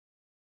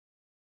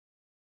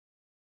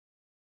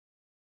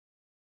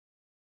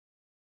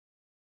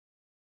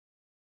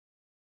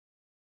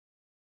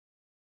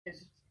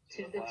is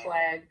to the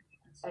flag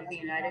of the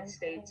United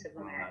States of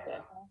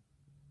America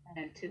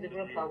and to the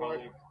republic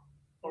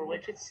for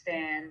which it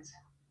stands,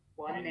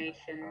 one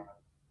nation,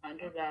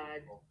 under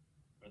God,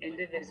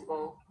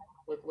 indivisible,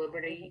 with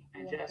liberty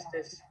and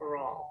justice for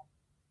all.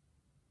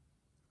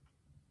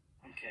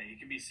 Okay, you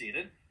can be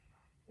seated.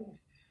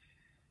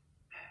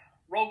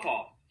 Roll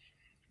call.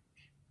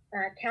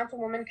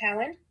 Councilwoman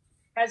Cohen.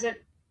 Present.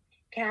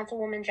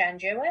 Councilwoman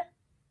Janjua.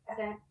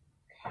 Present.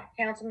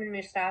 Councilman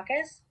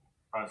Moustakis.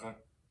 Present.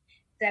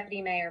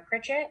 Deputy Mayor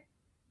Pritchett.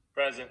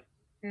 Present.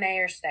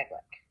 Mayor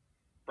Steglick.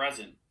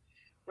 Present.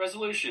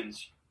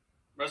 Resolutions.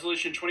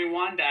 Resolution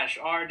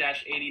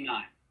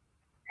 21-R-89.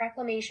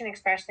 Proclamation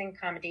expressing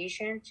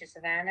commendation to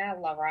Savannah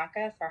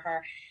LaRocca for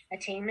her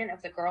attainment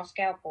of the Girl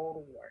Scout Gold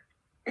Award.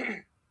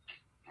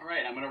 All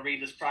right, I'm going to read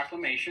this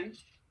proclamation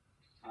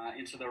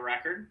into the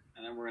record,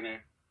 and then we're going to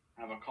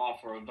have a call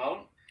for a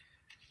vote.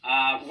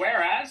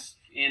 Whereas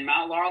in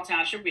Mount Laurel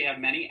Township, we have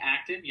many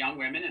active young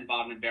women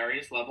involved in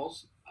various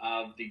levels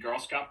of the Girl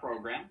Scout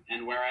program,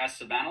 and whereas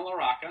Savannah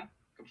LaRocca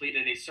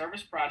completed a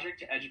service project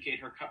to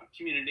educate her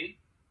community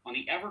on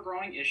the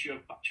ever-growing issue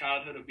of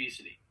childhood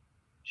obesity.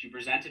 She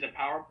presented a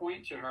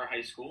PowerPoint to her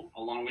high school,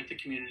 along with the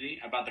community,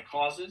 about the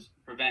causes,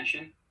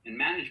 prevention, and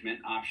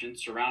management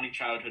options surrounding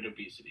childhood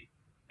obesity.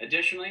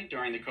 Additionally,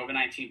 during the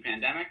COVID-19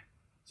 pandemic,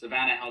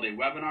 Savannah held a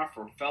webinar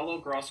for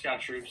fellow Girl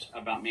Scout troops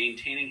about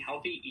maintaining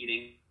healthy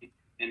eating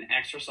and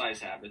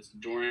exercise habits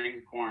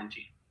during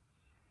quarantine.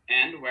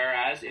 And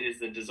whereas it is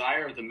the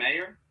desire of the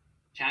mayor,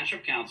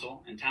 township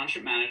council, and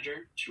township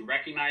manager to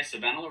recognize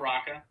Savannah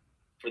LaRocca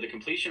for the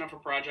completion of her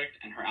project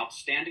and her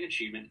outstanding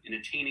achievement in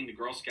attaining the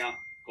Girl Scout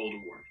Gold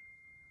Award.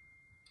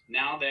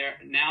 Now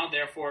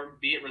therefore,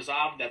 be it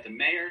resolved that the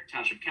mayor,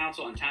 township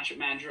council, and township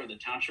manager of the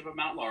Township of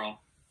Mount Laurel,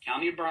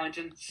 County of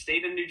Burlington,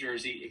 State of New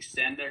Jersey,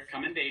 extend their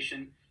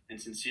commendation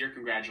and sincere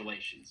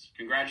congratulations.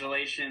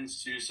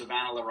 Congratulations to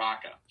Savannah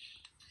LaRocca.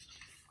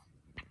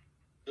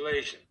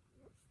 Congratulations.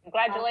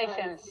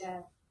 Congratulations.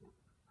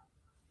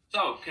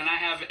 So, can I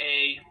have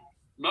a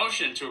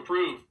motion to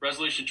approve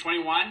Resolution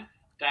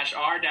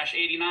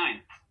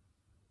 21-R-89?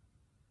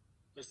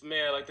 Mr.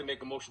 Mayor, I'd like to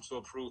make a motion to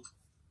approve.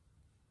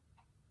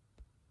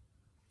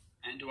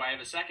 And do I have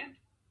a second?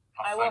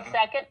 I will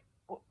second.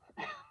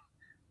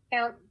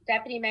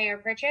 Deputy Mayor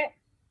Pritchett.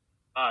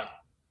 Aye.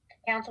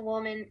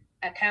 Councilwoman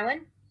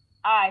Cohen.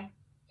 Aye.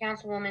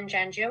 Councilwoman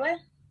Janjua.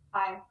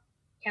 Aye.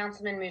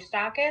 Councilman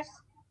Moustakis.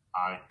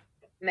 Aye.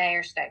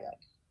 Mayor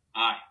Steglick.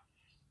 Aye.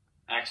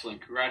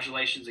 Excellent.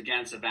 Congratulations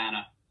again,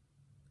 Savannah.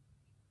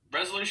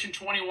 Resolution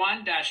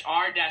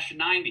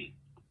 21-R-90.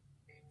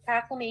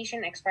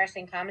 Proclamation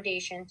expressing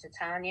commendation to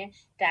Tanya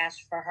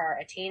for her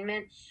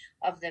attainment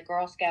of the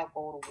Girl Scout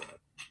Gold Award.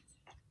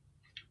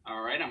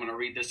 All right, I'm going to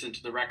read this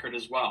into the record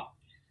as well.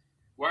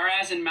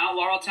 Whereas in Mount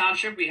Laurel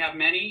Township, we have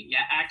many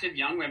active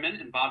young women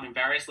involved in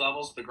various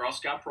levels of the Girl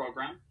Scout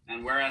program,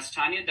 and whereas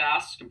Tanya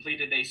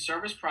completed a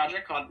service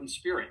project called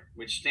INSPIRIT,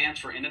 which stands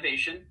for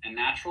Innovation and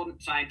Natural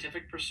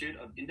Scientific Pursuit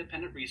of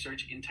Independent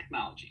Research in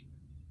Technology.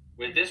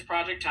 With this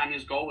project,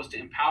 Tanya's goal was to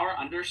empower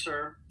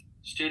underserved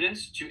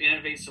students to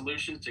innovate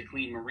solutions to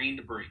clean marine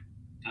debris.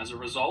 As a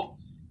result,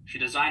 she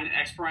designed an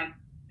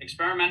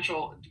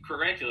experimental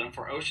curriculum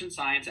for ocean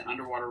science and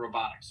underwater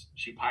robotics.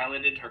 She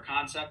piloted her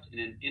concept in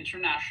an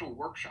international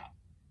workshop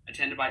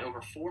attended by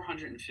over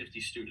 450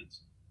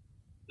 students.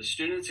 The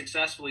students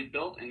successfully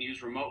built and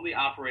used remotely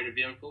operated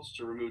vehicles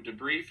to remove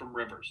debris from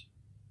rivers.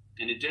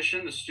 In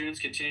addition, the students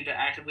continue to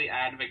actively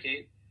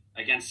advocate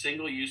against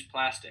single-use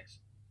plastics.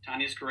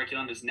 Tanya's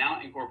curriculum is now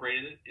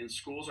incorporated in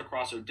schools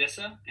across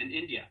Odisha and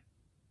India,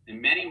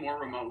 and many more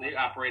remotely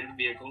operated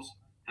vehicles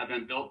have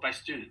been built by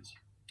students.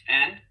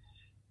 And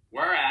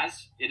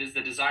whereas it is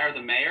the desire of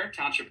the mayor,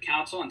 township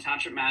council, and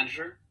township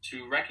manager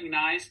to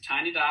recognize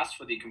Tanya Das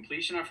for the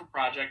completion of her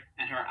project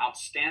and her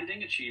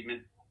outstanding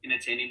achievement in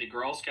attaining the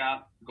Girl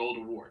Scout Gold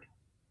Award.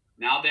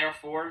 Now,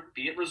 therefore,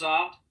 be it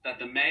resolved that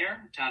the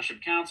mayor,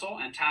 township council,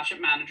 and township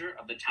manager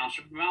of the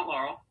Township of Mount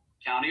Laurel,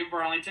 County of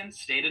Burlington,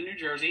 State of New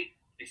Jersey,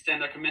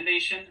 extend their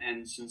commendation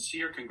and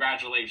sincere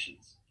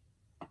congratulations.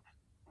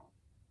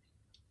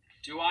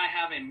 Do I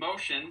have a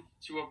motion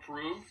to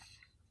approve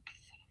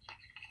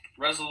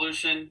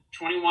Resolution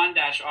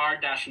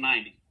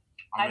 21-R-90?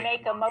 I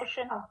make a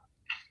motion.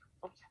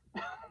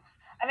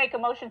 I make a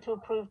motion to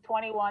approve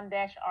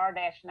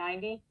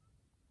 21-R-90.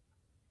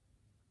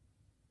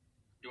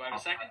 Do I have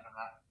a second?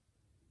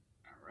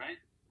 All right.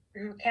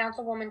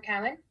 Councilwoman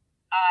Cohen.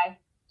 Aye.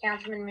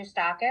 Councilman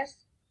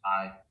Moustakis.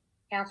 Aye.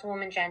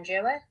 Councilwoman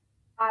Janjua.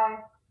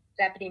 Aye.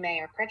 Deputy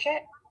Mayor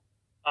Pritchett.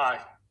 Aye.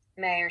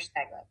 Mayor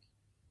Steglick.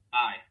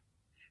 Aye.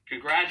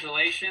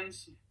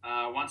 Congratulations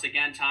once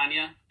again,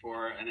 Tanya,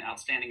 for an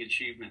outstanding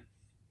achievement.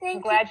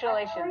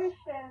 Congratulations.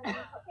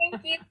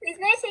 Thank you. Please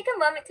may I take a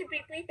moment to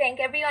briefly thank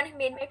everyone who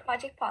made my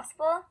project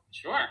possible?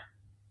 Sure.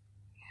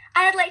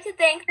 I would like to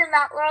thank the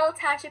Mount Laurel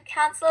Township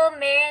Council,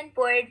 Mayor, and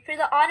Board for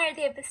the honor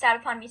they have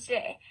bestowed upon me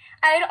today.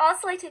 I would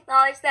also like to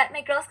acknowledge that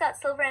my Girl Scout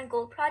Silver and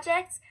Gold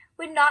projects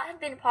would not have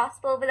been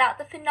possible without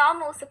the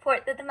phenomenal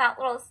support that the Mount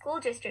Laurel School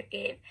District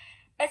gave.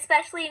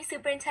 especially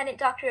Superintendent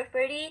Dr.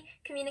 Rafferty,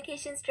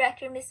 Communications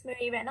Director Ms.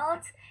 Marie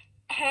Reynolds,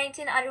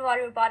 Harrington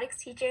Underwater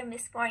Robotics teacher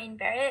Ms. Maureen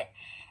Barrett,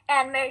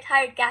 and my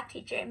retired GAP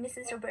teacher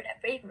Mrs. Roberta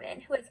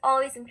Braverman, who has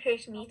always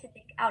encouraged me to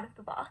think out of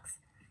the box.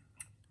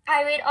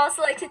 I would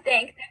also like to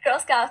thank the Girl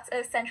Scouts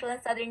of Central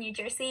and Southern New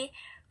Jersey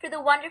for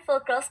the wonderful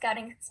Girl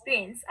Scouting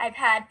experience I've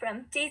had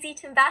from Daisy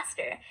to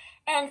Ambassador,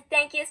 and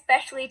thank you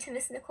especially to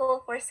Ms.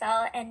 Nicole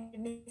Forcell and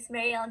Ms.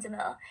 Mary Ellen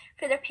DeMille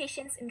for their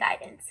patience and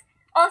guidance.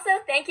 Also,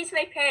 thank you to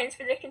my parents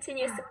for their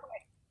continuous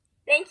support.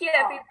 Thank you,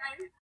 everyone.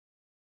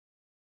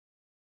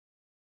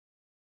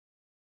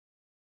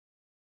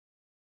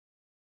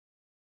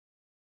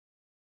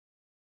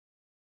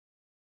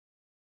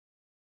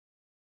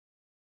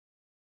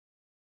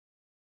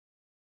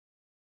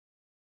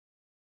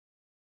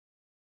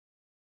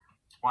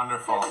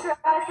 Wonderful.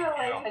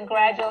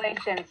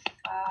 Congratulations.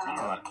 All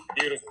right.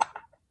 Beautiful.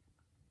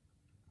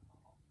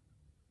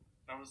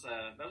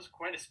 That was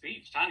quite a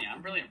speech, Tanya.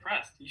 I'm really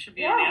impressed. You should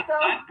be on the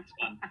outside of this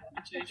one.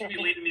 You should be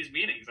leading these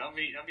meetings. I'll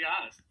be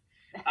honest.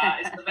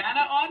 Is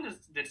Savannah on?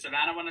 Did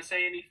Savannah want to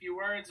say any few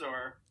words,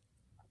 or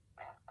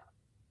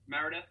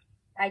Meredith?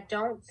 I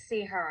don't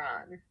see her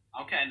on.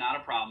 Okay, not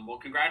a problem. Well,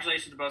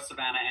 congratulations to both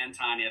Savannah and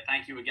Tanya.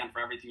 Thank you again for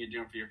everything you're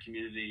doing for your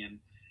community, and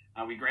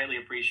we greatly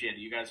appreciate it.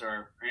 You guys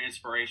are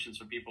inspirations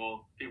for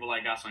people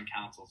like us on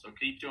council. So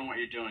keep doing what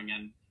you're doing,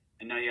 and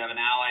I know you have an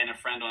ally and a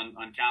friend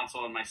on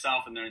council, and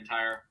myself and the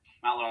entire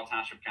Mount Laurel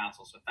Township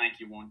Council. So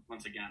thank you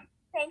once again.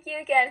 Thank you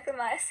again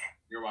from us.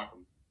 You're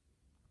welcome.